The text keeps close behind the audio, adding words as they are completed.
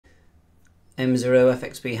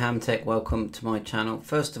M0FXB Hamtech, welcome to my channel.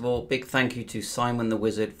 First of all, big thank you to Simon the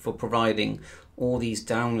Wizard for providing all these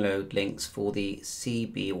download links for the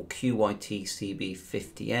CB or QYT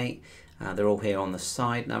CB-58. They're all here on the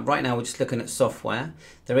side. Now, right now we're just looking at software.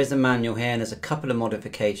 There is a manual here and there's a couple of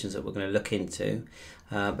modifications that we're going to look into.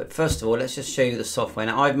 But first of all, let's just show you the software.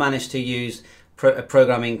 Now, I've managed to use a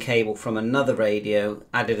programming cable from another radio,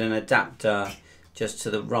 added an adapter just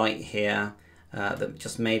to the right here. That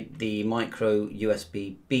just made the micro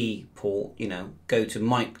USB B port, go to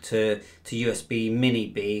USB mini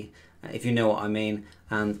B, if you know what I mean.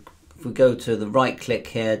 And if we go to the right click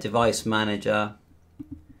here, device manager,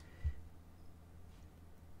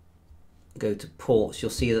 go to ports,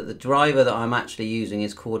 you'll see that the driver that I'm actually using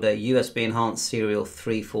is called a USB enhanced serial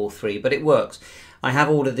 343, but it works. I have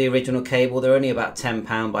ordered the original cable. They're only about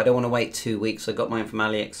 £10, but I don't want to wait 2 weeks. I got mine from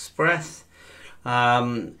AliExpress.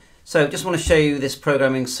 So just want to show you this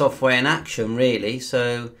programming software in action, really.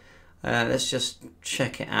 So let's just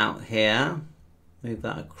check it out here. Move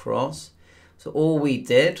that across. So all we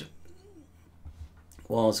did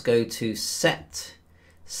was go to setcom,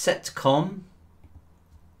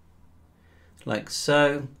 like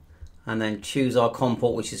so, and then choose our COM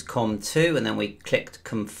port, which is COM2, and then we clicked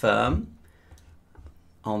confirm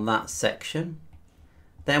on that section.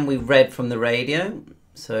 Then we read from the radio.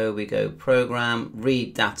 So we go program,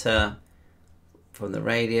 read data from the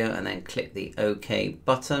radio, and then click the OK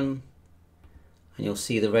button. And you'll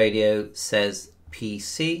see the radio says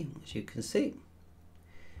PC, as you can see.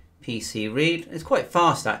 PC read. It's quite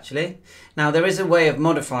fast actually. Now there is a way of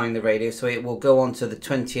modifying the radio so it will go onto the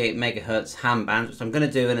 28 megahertz ham band, which I'm going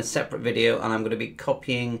to do in a separate video, and I'm going to be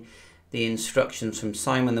copying the instructions from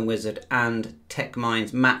Simon the Wizard and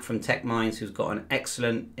TECHMINDS, Matt from TECHMINDS, who's got an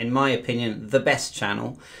excellent, in my opinion, the best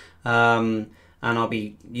channel. And I'll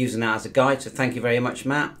be using that as a guide, so thank you very much,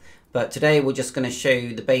 Matt. But today we're just going to show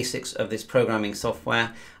you the basics of this programming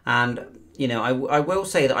software. And I will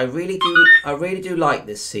say that I really do like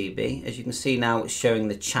this CB. As you can see now, it's showing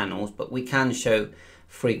the channels, but we can show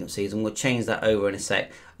frequencies, and we'll change that over in a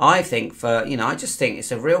sec. I think I just think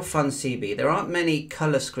it's a real fun CB. There aren't many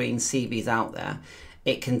color screen CBs out there.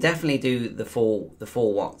 It can definitely do the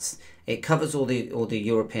 4 watts. It covers all the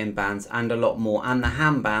European bands and a lot more, and the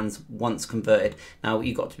ham bands once converted. Now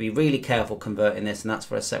you've got to be really careful converting this, and that's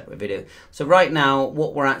for a separate video. So right now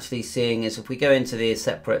what we're actually seeing is if we go into the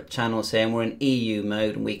separate channels here, and we're in EU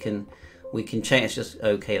mode, and we can change. Let's just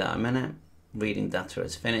okay that a minute. Reading data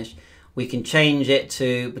is finished. We can change it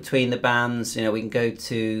to between the bands. We can go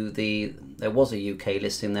to there was a UK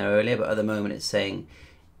listing there earlier, but at the moment it's saying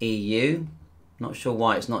EU. Not sure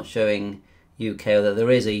why it's not showing UK, although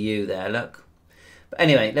there is a U there, look. But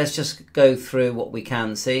anyway, let's just go through what we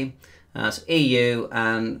can see. So EU,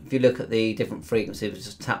 and if you look at the different frequencies,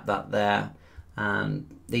 just tap that there. And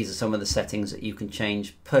these are some of the settings that you can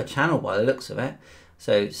change per channel by the looks of it.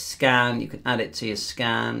 So scan, you can add it to your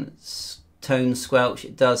scan. Tone squelch,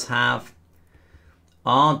 it does have.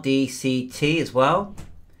 RDCT as well.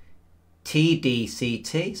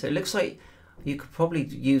 TDCT, so it looks like you could probably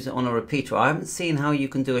use it on a repeater. I haven't seen how you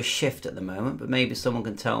can do a shift at the moment, but maybe someone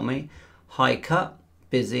can tell me. High cut,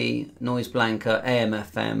 busy, noise blanker, AM,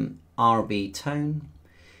 FM, RB tone,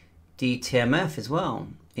 DTMF as well,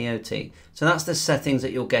 EOT. So that's the settings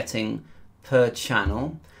that you're getting per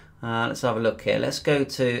channel. Let's have a look here. Let's go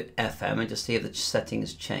to FM and just see if the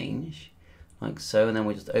settings change. Like so, and then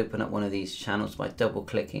we just open up one of these channels by double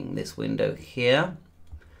clicking this window here.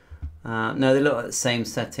 No, they look like the same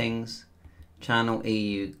settings. Channel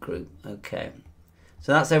EU group. Okay,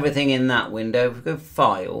 so that's everything in that window. If we go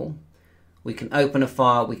file, we can open a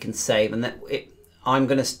file, we can save, and I'm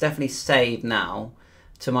going to definitely save now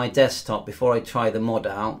to my desktop before I try the mod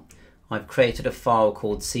out. I've created a file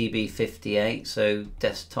called CB-58, so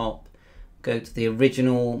desktop, go to the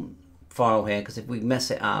original file here, because if we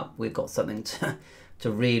mess it up we've got something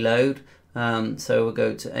to reload. So we'll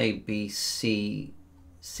go to ABC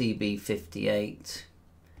CB-58.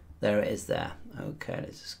 There it is there. Okay,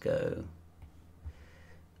 let's just go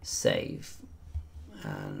save,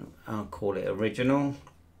 and I'll call it original.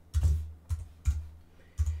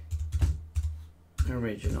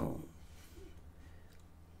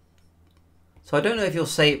 So I don't know if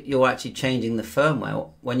you're actually changing the firmware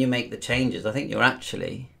when you make the changes. I think you're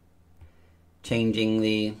actually changing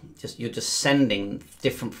you're just sending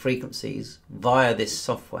different frequencies via this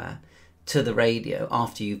software to the radio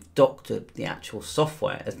after you've doctored the actual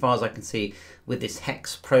software, as far as I can see with this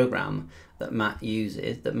hex program that Matt used,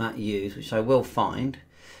 which I will find.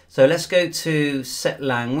 So let's go to set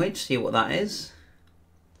language, see what that is.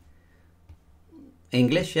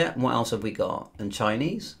 English, yeah. And what else have we got? And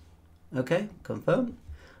Chinese. Okay, confirm.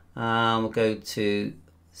 We'll go to,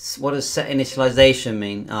 what does set initialization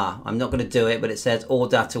mean? I'm not going to do it, but it says all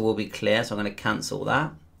data will be clear, so I'm going to cancel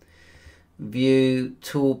that. View,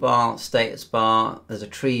 toolbar, status bar, there's a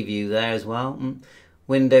tree view there as well.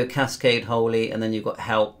 Window, cascade, holy, and then you've got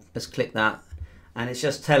help. Let's click that. And it's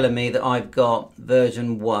just telling me that I've got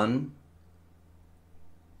version 1.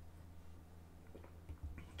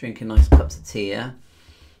 Drinking nice cups of tea here.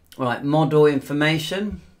 All right, model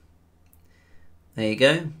information. There you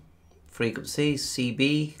go. Frequency,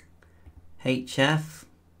 CB, HF,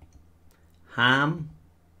 ham.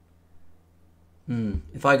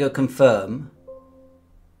 If I go confirm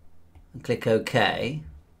and click OK,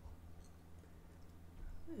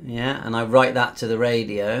 yeah, and I write that to the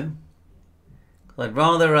radio, I'd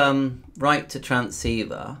rather write to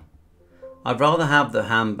transceiver. I'd rather have the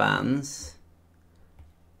ham bands.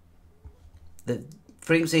 The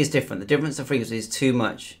frequency is different. The difference of frequency is too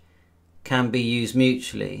much. Can be used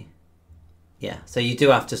mutually. Yeah, so you do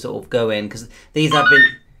have to sort of go in, because these have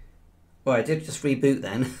been... Well, I did just reboot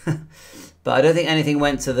then. But I don't think anything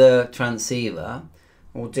went to the transceiver.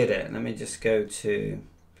 Or did it? Let me just go to...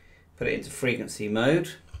 Put it into frequency mode.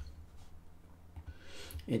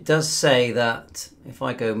 It does say that if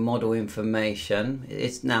I go model information,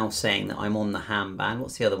 it's now saying that I'm on the ham band.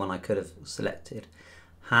 What's the other one I could have selected?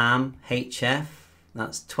 Ham, HF.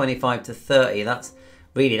 That's 25 to 30. That's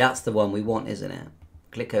the one we want, isn't it?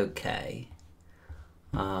 Click OK.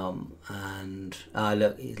 And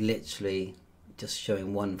look, it's literally just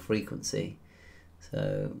showing one frequency.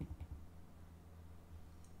 So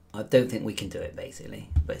I don't think we can do it, basically,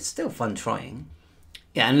 but it's still fun trying.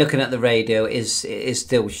 Yeah, and looking at the radio, it is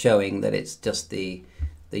still showing that it's just the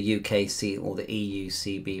UKC or the EU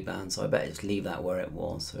CB band, so I better just leave that where it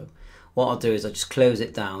was. So what I'll do is I'll just close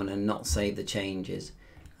it down and not save the changes.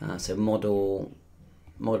 So model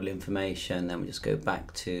information, then we just go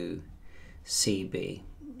back to CB.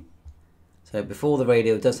 So before the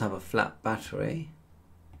radio does have a flat battery,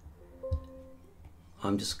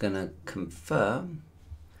 I'm just going to confirm.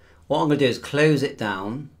 What I'm going to do is close it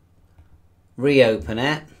down, reopen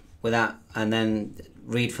it without, and then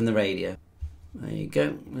read from the radio. There you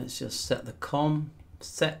go. Let's just set the COM.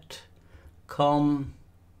 Set COM.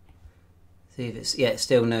 See if it's, yeah, it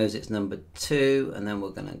still knows it's number 2, and then we're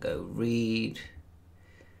going to go read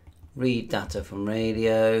data from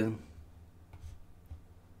radio.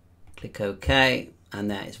 Click OK, and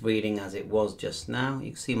there it's reading as it was just now.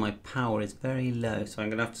 You can see my power is very low, so I'm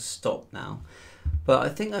going to have to stop now. But I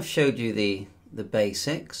think I've showed you the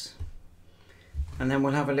basics, and then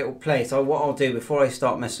we'll have a little play. So what I'll do before I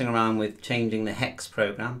start messing around with changing the hex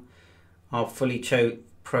program, I'll fully charge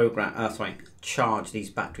these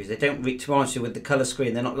batteries. They don't reach, to be honest with the colour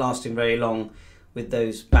screen, they're not lasting very long with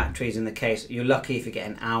those batteries in the case. You're lucky if you get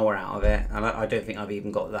an hour out of it, and I don't think I've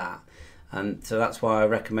even got that. And so that's why I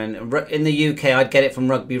recommend, in the UK I'd get it from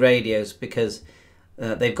RUGBY radios, because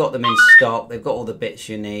they've got them in stock, they've got all the bits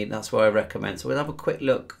you need. That's what I recommend. So we'll have a quick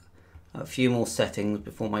look at a few more settings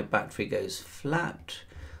before my battery goes flat.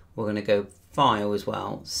 We're going to go File as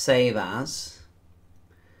well, Save As.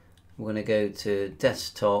 We're going to go to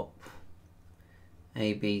Desktop,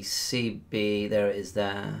 ABCB, there it is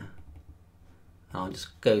there. I'll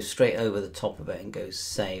just go straight over the top of it and go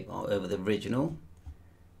Save over the original.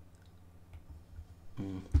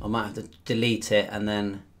 I might have to delete it and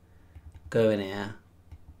then go in here,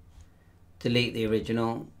 delete the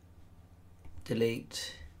original,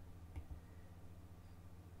 delete.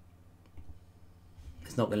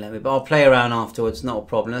 It's not going to let me, but I'll play around afterwards, not a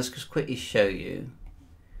problem. Let's just quickly show you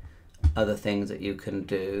other things that you can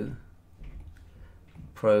do.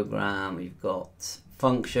 Program, you've got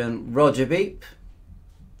function, Roger beep.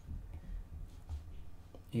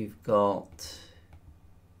 You've got,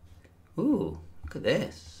 ooh, look at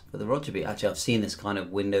this for the Roger beep. Actually, I've seen this kind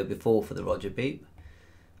of window before for the Roger beep.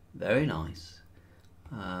 Very nice.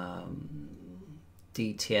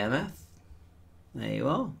 DTMF. There you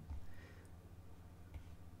are.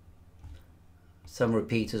 Some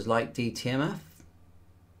repeaters like DTMF.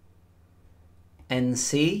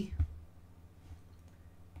 NC.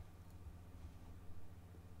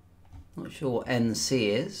 Not sure what NC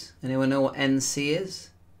is. Anyone know what NC is?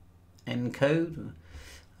 Encode.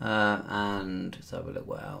 And let's have a look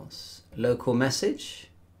what else. Local message.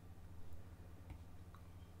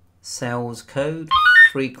 Sales code.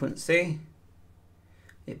 Frequency.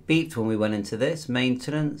 It beeped when we went into this.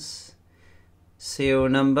 Maintenance. Serial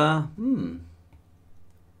number.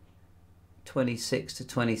 26 to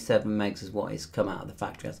 27 megs is what is come out of the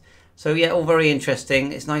factory. So yeah, all very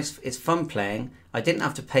interesting. It's nice, it's fun playing. I didn't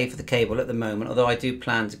have to pay for the cable at the moment, although I do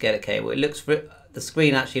plan to get a cable. It looks the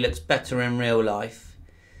screen actually looks better in real life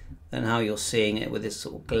than how you're seeing it with this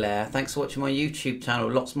sort of glare. Thanks for watching my YouTube channel.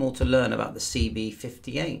 Lots more to learn about the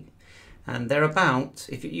CB-58. And they're about,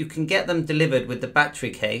 if you can get them delivered with the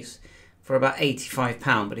battery case for about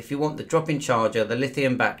 £85, but if you want the drop-in charger, the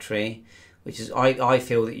lithium battery, which is I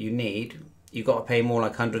feel that you need, you've got to pay more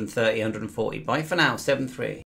like 130, 140. Bye for now, 7-3.